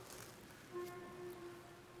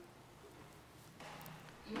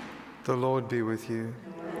The Lord be with you.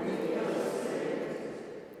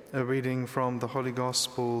 A reading from the Holy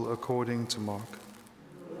Gospel according to Mark.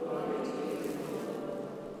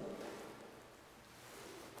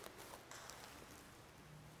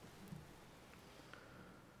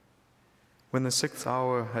 When the 6th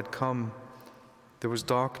hour had come, there was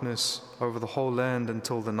darkness over the whole land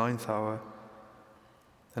until the 9th hour.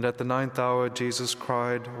 And at the 9th hour Jesus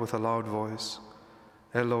cried with a loud voice,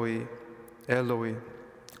 Eloi, Eloi,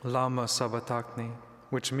 lama sabachthani,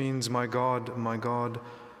 which means, my God,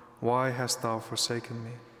 why hast thou forsaken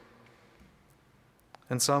me?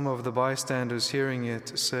 And some of the bystanders hearing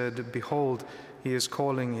it said, Behold, he is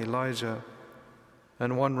calling Elijah.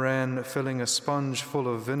 And one ran, filling a sponge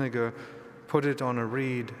full of vinegar, put it on a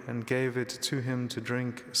reed, and gave it to him to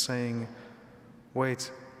drink, saying,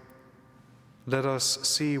 Wait, let us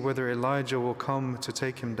see whether Elijah will come to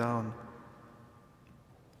take him down.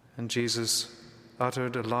 And Jesus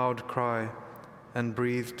uttered a loud cry and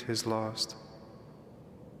breathed his last.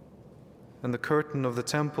 And the curtain of the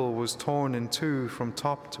temple was torn in two from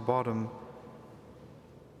top to bottom.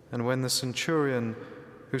 And when the centurion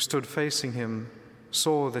who stood facing him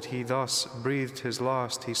saw that he thus breathed his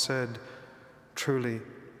last, he said, Truly,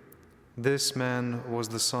 this man was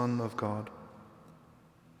the Son of God.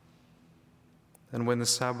 And when the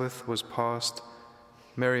Sabbath was past,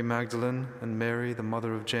 Mary Magdalene and Mary, the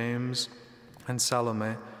mother of James, and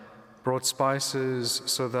Salome brought spices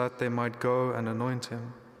so that they might go and anoint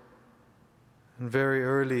him. And very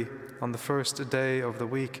early on the first day of the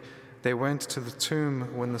week, they went to the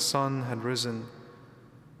tomb when the sun had risen,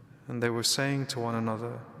 and they were saying to one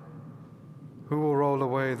another, Who will roll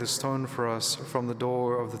away the stone for us from the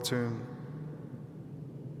door of the tomb?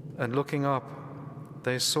 And looking up,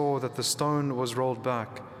 they saw that the stone was rolled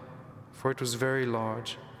back, for it was very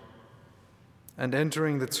large. And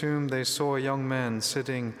entering the tomb, they saw a young man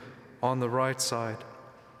sitting on the right side,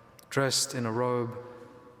 dressed in a robe,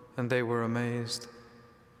 and they were amazed.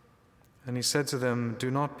 And he said to them, Do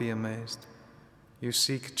not be amazed. You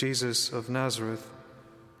seek Jesus of Nazareth,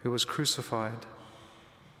 who was crucified.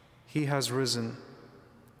 He has risen.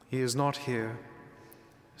 He is not here.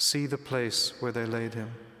 See the place where they laid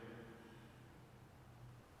him.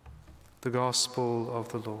 The Gospel of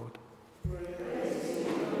the Lord.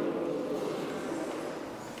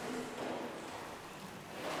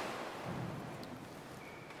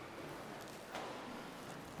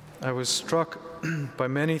 I was struck by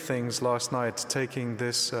many things last night, taking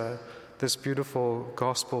this beautiful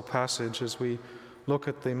gospel passage as we look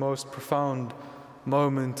at the most profound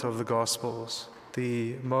moment of the Gospels,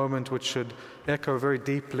 the moment which should echo very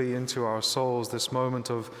deeply into our souls, this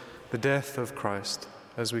moment of the death of Christ,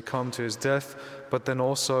 as we come to his death, but then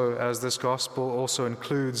also as this Gospel also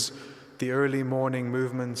includes the early morning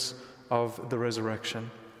movements of the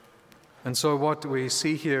resurrection. And so what we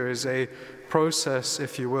see here is a process,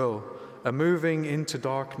 if you will, a moving into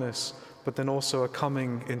darkness, but then also a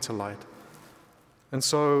coming into light. And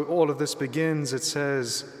so all of this begins, it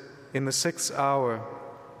says, in the 6th hour,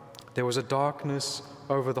 there was a darkness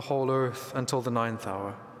over the whole earth until the 9th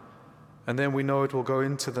hour. And then we know it will go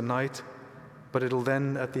into the night, but it'll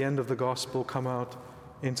then, at the end of the Gospel, come out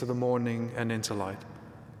into the morning and into light.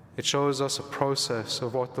 It shows us a process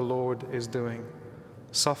of what the Lord is doing,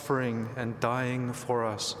 suffering and dying for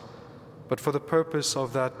us, but for the purpose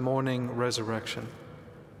of that morning resurrection,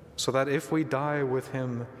 so that if we die with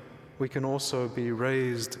him, we can also be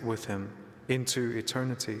raised with him into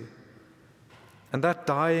eternity. And that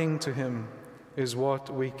dying to him is what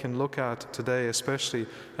we can look at today, especially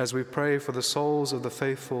as we pray for the souls of the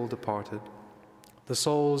faithful departed, the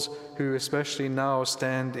souls who especially now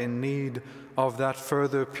stand in need of that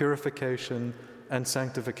further purification and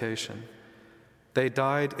sanctification. They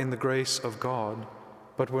died in the grace of God,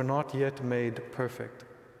 but were not yet made perfect.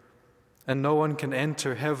 And no one can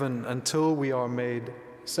enter heaven until we are made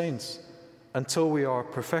saints, until we are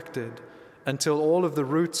perfected, until all of the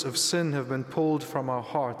roots of sin have been pulled from our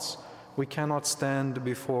hearts. We cannot stand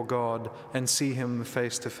before God and see him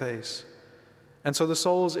face to face. And so the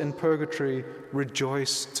souls in purgatory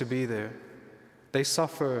rejoice to be there. They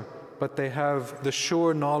suffer, but they have the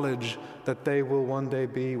sure knowledge that they will one day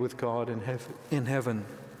be with God in heaven.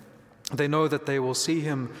 They know that they will see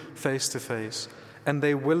him face to face, and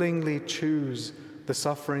they willingly choose the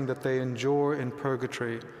suffering that they endure in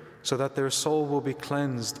purgatory so that their soul will be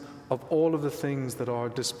cleansed of all of the things that are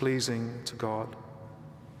displeasing to God.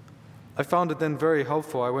 I found it then very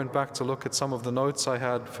helpful. I went back to look at some of the notes I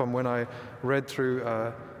had from when I read through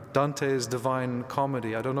Dante's Divine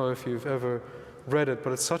Comedy. I don't know if you've ever read it,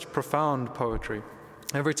 but it's such profound poetry.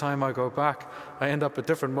 Every time I go back, I end up at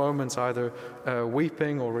different moments either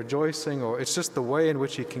weeping or rejoicing, or it's just the way in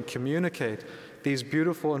which he can communicate these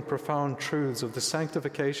beautiful and profound truths of the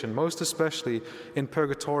sanctification, most especially in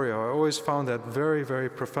Purgatorio. I always found that very, very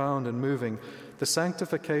profound and moving. The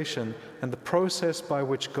sanctification and the process by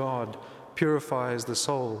which God purifies the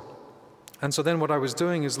soul. And so then what I was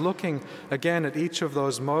doing is looking again at each of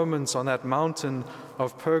those moments on that mountain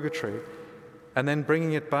of purgatory and then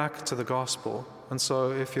bringing it back to the gospel. And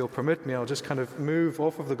so if you'll permit me, I'll just kind of move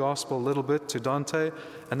off of the gospel a little bit to Dante,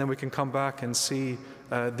 and then we can come back and see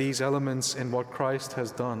these elements in what Christ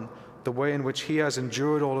has done, the way in which he has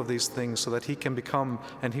endured all of these things so that he can become,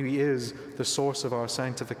 and he is, the source of our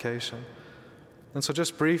sanctification. And so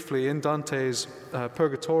just briefly, in Dante's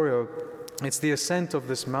Purgatorio, it's the ascent of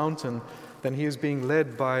this mountain. Then he is being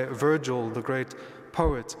led by Virgil, the great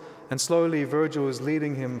poet. And slowly Virgil is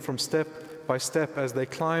leading him from step by step as they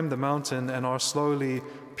climb the mountain and are slowly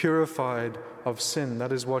purified of sin.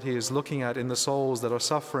 That is what he is looking at in the souls that are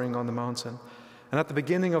suffering on the mountain. And at the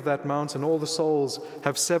beginning of that mountain, all the souls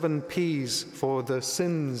have 7 P's for the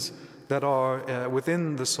sins that are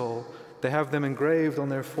within the soul. They have them engraved on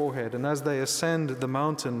their forehead. And as they ascend the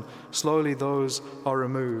mountain, slowly those are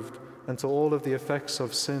removed until all of the effects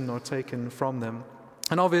of sin are taken from them.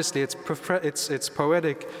 And obviously it's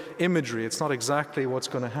poetic imagery. It's not exactly what's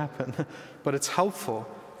going to happen, but it's helpful.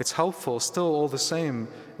 It's helpful still all the same,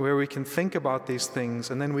 where we can think about these things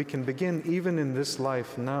and then we can begin, even in this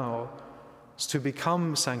life now, to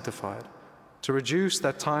become sanctified, to reduce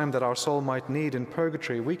that time that our soul might need in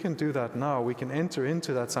purgatory. We can do that now. We can enter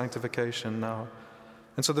into that sanctification now.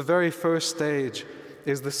 And so the very first stage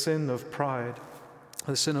is the sin of pride.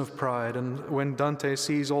 The sin of pride. And when Dante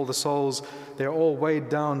sees all the souls, they're all weighed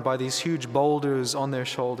down by these huge boulders on their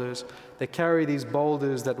shoulders. They carry these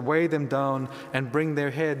boulders that weigh them down and bring their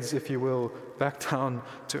heads, if you will, back down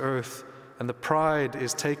to earth. And the pride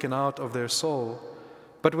is taken out of their soul.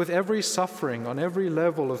 But with every suffering, on every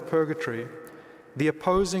level of purgatory, the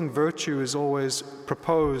opposing virtue is always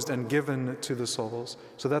proposed and given to the souls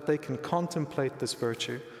so that they can contemplate this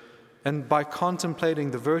virtue. And by contemplating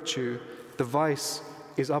the virtue, the vice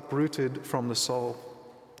is uprooted from the soul.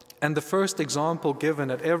 And the first example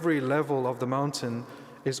given at every level of the mountain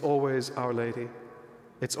is always Our Lady.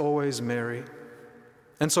 It's always Mary.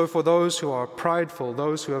 And so for those who are prideful,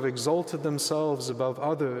 those who have exalted themselves above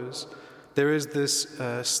others, there is this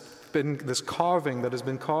carving that has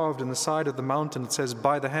been carved in the side of the mountain. It says,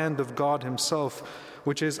 by the hand of God himself,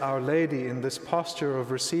 which is Our Lady, in this posture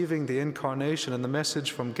of receiving the incarnation and the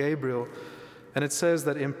message from Gabriel. And it says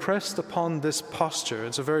that impressed upon this posture,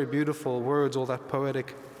 it's a very beautiful words, all that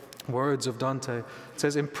poetic words of Dante. It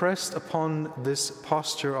says, impressed upon this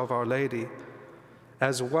posture of Our Lady,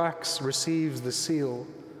 as wax receives the seal,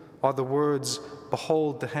 are the words,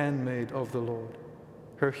 behold the handmaid of the Lord.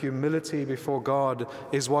 Her humility before God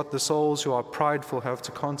is what the souls who are prideful have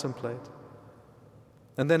to contemplate.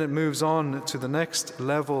 And then it moves on to the next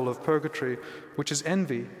level of purgatory, which is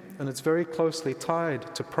envy, and it's very closely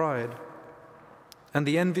tied to pride. And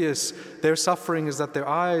the envious, their suffering is that their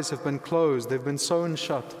eyes have been closed, they've been sewn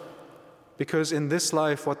shut. Because in this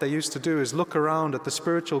life, what they used to do is look around at the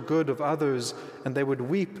spiritual good of others, and they would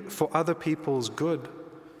weep for other people's good.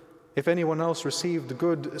 If anyone else received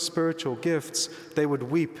good spiritual gifts, they would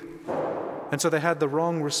weep. And so they had the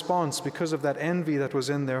wrong response because of that envy that was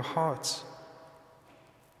in their hearts.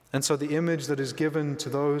 And so the image that is given to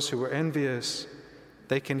those who are envious,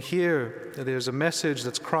 they can hear that there's a message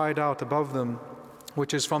that's cried out above them,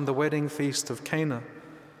 which is from the wedding feast of Cana.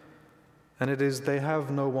 And it is, they have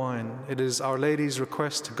no wine. It is Our Lady's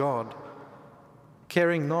request to God,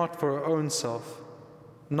 caring not for her own self,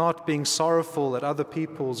 not being sorrowful at other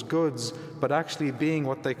people's goods, but actually being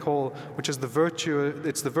what they call, which is the virtue,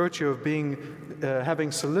 it's the virtue of being,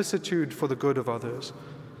 having solicitude for the good of others,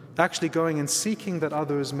 actually going and seeking that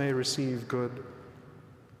others may receive good.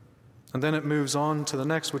 And then it moves on to the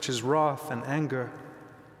next, which is wrath and anger.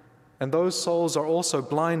 And those souls are also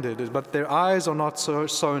blinded, but their eyes are not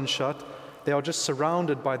sewn shut. They are just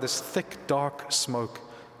surrounded by this thick, dark smoke.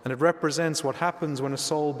 And it represents what happens when a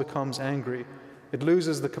soul becomes angry. It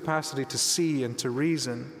loses the capacity to see and to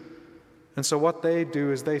reason. And so what they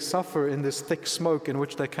do is they suffer in this thick smoke in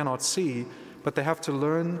which they cannot see, but they have to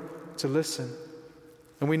learn to listen.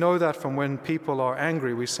 And we know that from when people are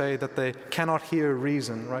angry, we say that they cannot hear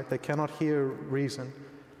reason, right? They cannot hear reason.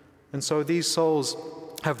 And so these souls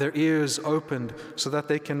have their ears opened so that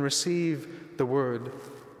they can receive the word.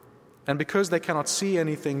 And because they cannot see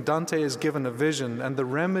anything, Dante is given a vision, and the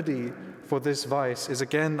remedy for this vice is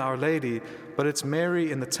again Our Lady, but it's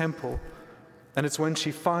Mary in the temple. And it's when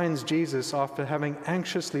she finds Jesus after having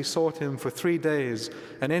anxiously sought him for 3 days,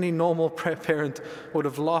 and any normal parent would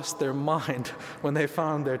have lost their mind when they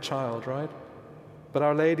found their child, right? But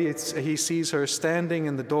Our Lady, he sees her standing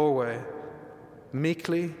in the doorway,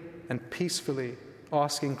 meekly and peacefully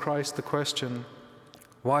asking Christ the question,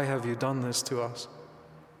 "Why have you done this to us?"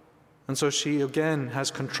 And so she again has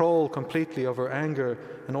control completely of her anger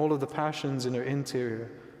and all of the passions in her interior,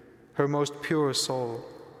 her most pure soul.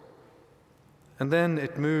 And then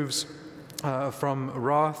it moves from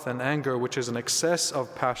wrath and anger, which is an excess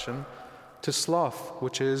of passion, to sloth,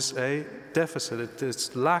 which is a deficit.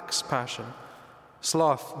 It lacks passion.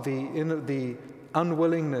 Sloth, the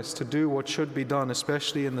unwillingness to do what should be done,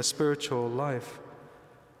 especially in the spiritual life.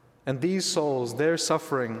 And these souls, their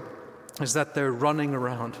suffering is that they're running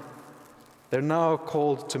around. They're now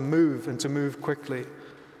called to move and to move quickly.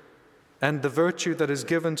 And the virtue that is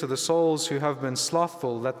given to the souls who have been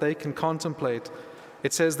slothful, that they can contemplate,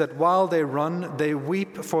 it says that while they run, they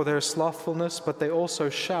weep for their slothfulness, but they also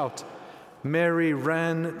shout, "Mary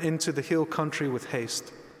ran into the hill country with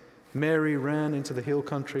haste." Mary ran into the hill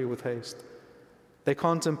country with haste. They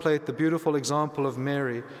contemplate the beautiful example of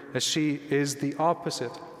Mary as she is the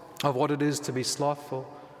opposite of what it is to be slothful,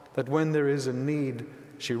 that when there is a need,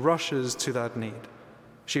 she rushes to that need.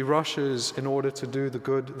 She rushes in order to do the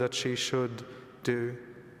good that she should do.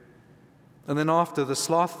 And then after the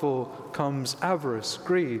slothful comes avarice,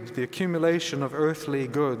 greed, the accumulation of earthly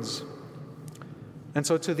goods. And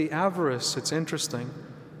so to the avarice, it's interesting,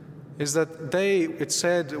 is that it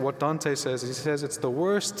said, what Dante says, he says it's the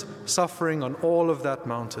worst suffering on all of that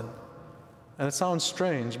mountain. And it sounds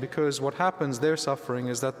strange because what happens, their suffering,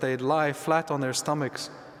 is that they lie flat on their stomachs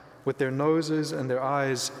with their noses and their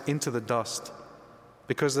eyes into the dust.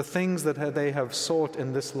 Because the things that they have sought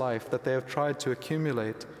in this life, that they have tried to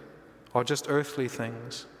accumulate, are just earthly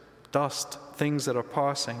things, dust, things that are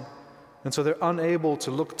passing. And so they're unable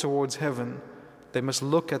to look towards heaven. They must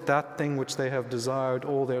look at that thing which they have desired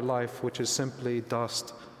all their life, which is simply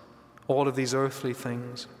dust, all of these earthly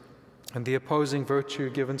things. And the opposing virtue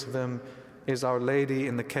given to them is Our Lady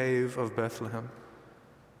in the cave of Bethlehem.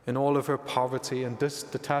 In all of her poverty and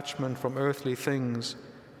detachment from earthly things,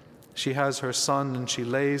 she has her son and she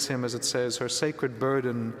lays him, as it says, her sacred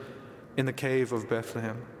burden in the cave of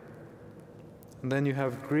Bethlehem. And then you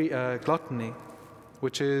have gluttony,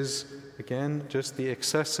 which is, again, just the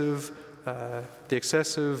excessive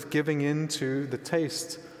giving in to the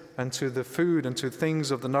taste and to the food and to things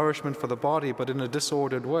of the nourishment for the body, but in a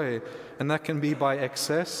disordered way. And that can be by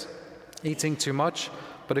excess, eating too much,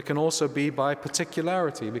 but it can also be by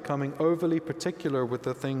particularity, becoming overly particular with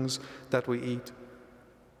the things that we eat.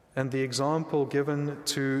 And the example given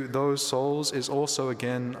to those souls is also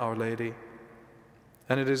again Our Lady.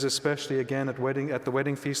 And it is especially again at the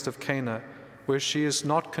wedding feast of Cana, where she is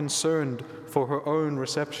not concerned for her own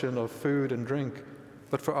reception of food and drink,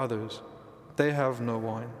 but for others. They have no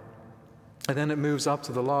wine. And then it moves up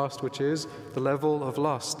to the last, which is the level of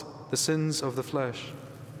lust, the sins of the flesh.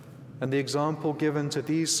 And the example given to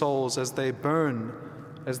these souls as they burn,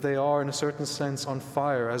 as they are in a certain sense on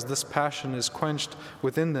fire, as this passion is quenched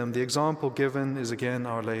within them, the example given is again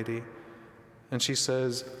Our Lady. And she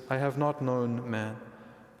says, "I have not known man."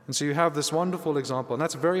 And so you have this wonderful example, and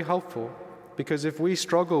that's very helpful, because if we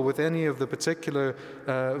struggle with any of the particular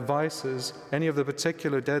vices, any of the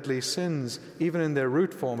particular deadly sins, even in their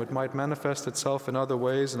root form, it might manifest itself in other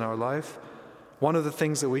ways in our life. One of the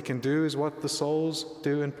things that we can do is what the souls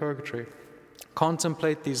do in purgatory.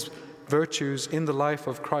 Contemplate these virtues in the life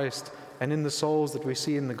of Christ and in the souls that we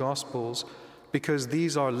see in the Gospels, because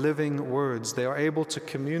these are living words. They are able to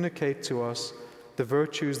communicate to us the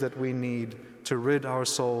virtues that we need to rid our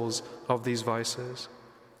souls of these vices.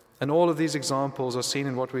 And all of these examples are seen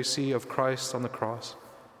in what we see of Christ on the cross.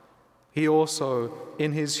 He also,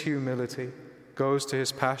 in his humility, goes to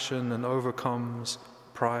his passion and overcomes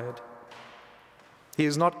pride. He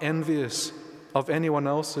is not envious of anyone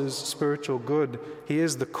else's spiritual good. He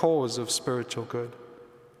is the cause of spiritual good.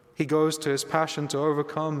 He goes to his passion to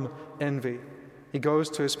overcome envy. He goes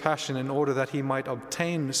to his passion in order that he might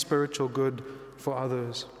obtain spiritual good for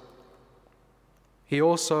others. He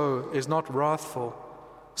also is not wrathful.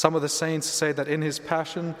 Some of the saints say that in his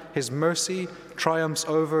passion, his mercy triumphs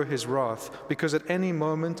over his wrath, because at any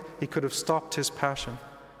moment he could have stopped his passion,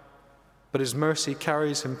 but his mercy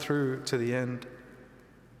carries him through to the end.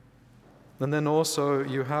 And then also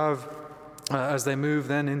you have, as they move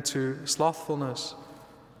then into slothfulness,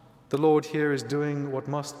 the Lord here is doing what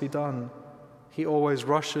must be done. He always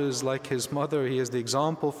rushes like his mother. He is the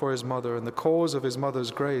example for his mother and the cause of his mother's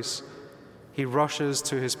grace. He rushes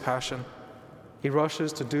to his passion. He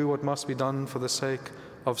rushes to do what must be done for the sake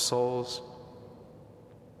of souls.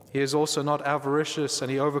 He is also not avaricious,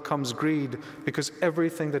 and he overcomes greed because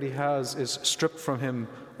everything that he has is stripped from him,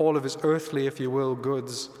 all of his earthly, if you will,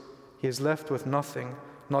 goods. He is left with nothing,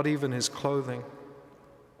 not even his clothing.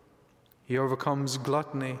 He overcomes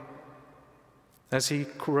gluttony as he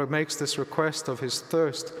makes this request of his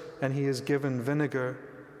thirst, and he is given vinegar.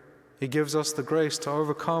 He gives us the grace to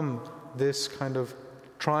overcome this kind of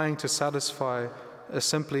trying to satisfy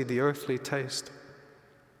simply the earthly taste.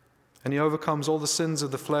 And he overcomes all the sins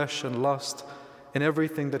of the flesh and lust in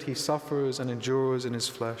everything that he suffers and endures in his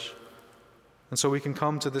flesh. And so we can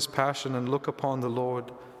come to this passion and look upon the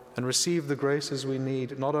Lord and receive the graces we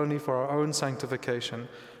need, not only for our own sanctification,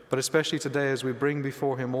 but especially today as we bring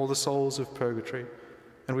before him all the souls of purgatory,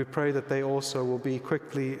 and we pray that they also will be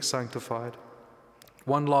quickly sanctified.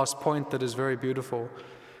 One last point that is very beautiful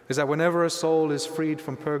is that whenever a soul is freed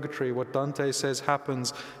from purgatory, what Dante says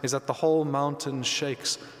happens is that the whole mountain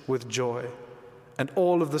shakes with joy. And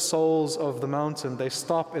all of the souls of the mountain, they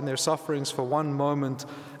stop in their sufferings for one moment,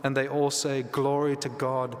 and they all say, "Glory to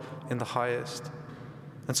God in the highest."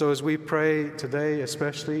 And so as we pray today,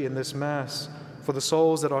 especially in this Mass, for the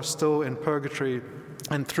souls that are still in purgatory,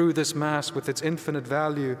 and through this Mass with its infinite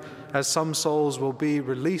value, as some souls will be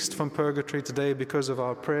released from purgatory today because of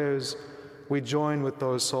our prayers, we join with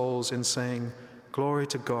those souls in saying, "Glory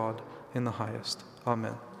to God in the highest."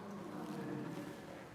 Amen.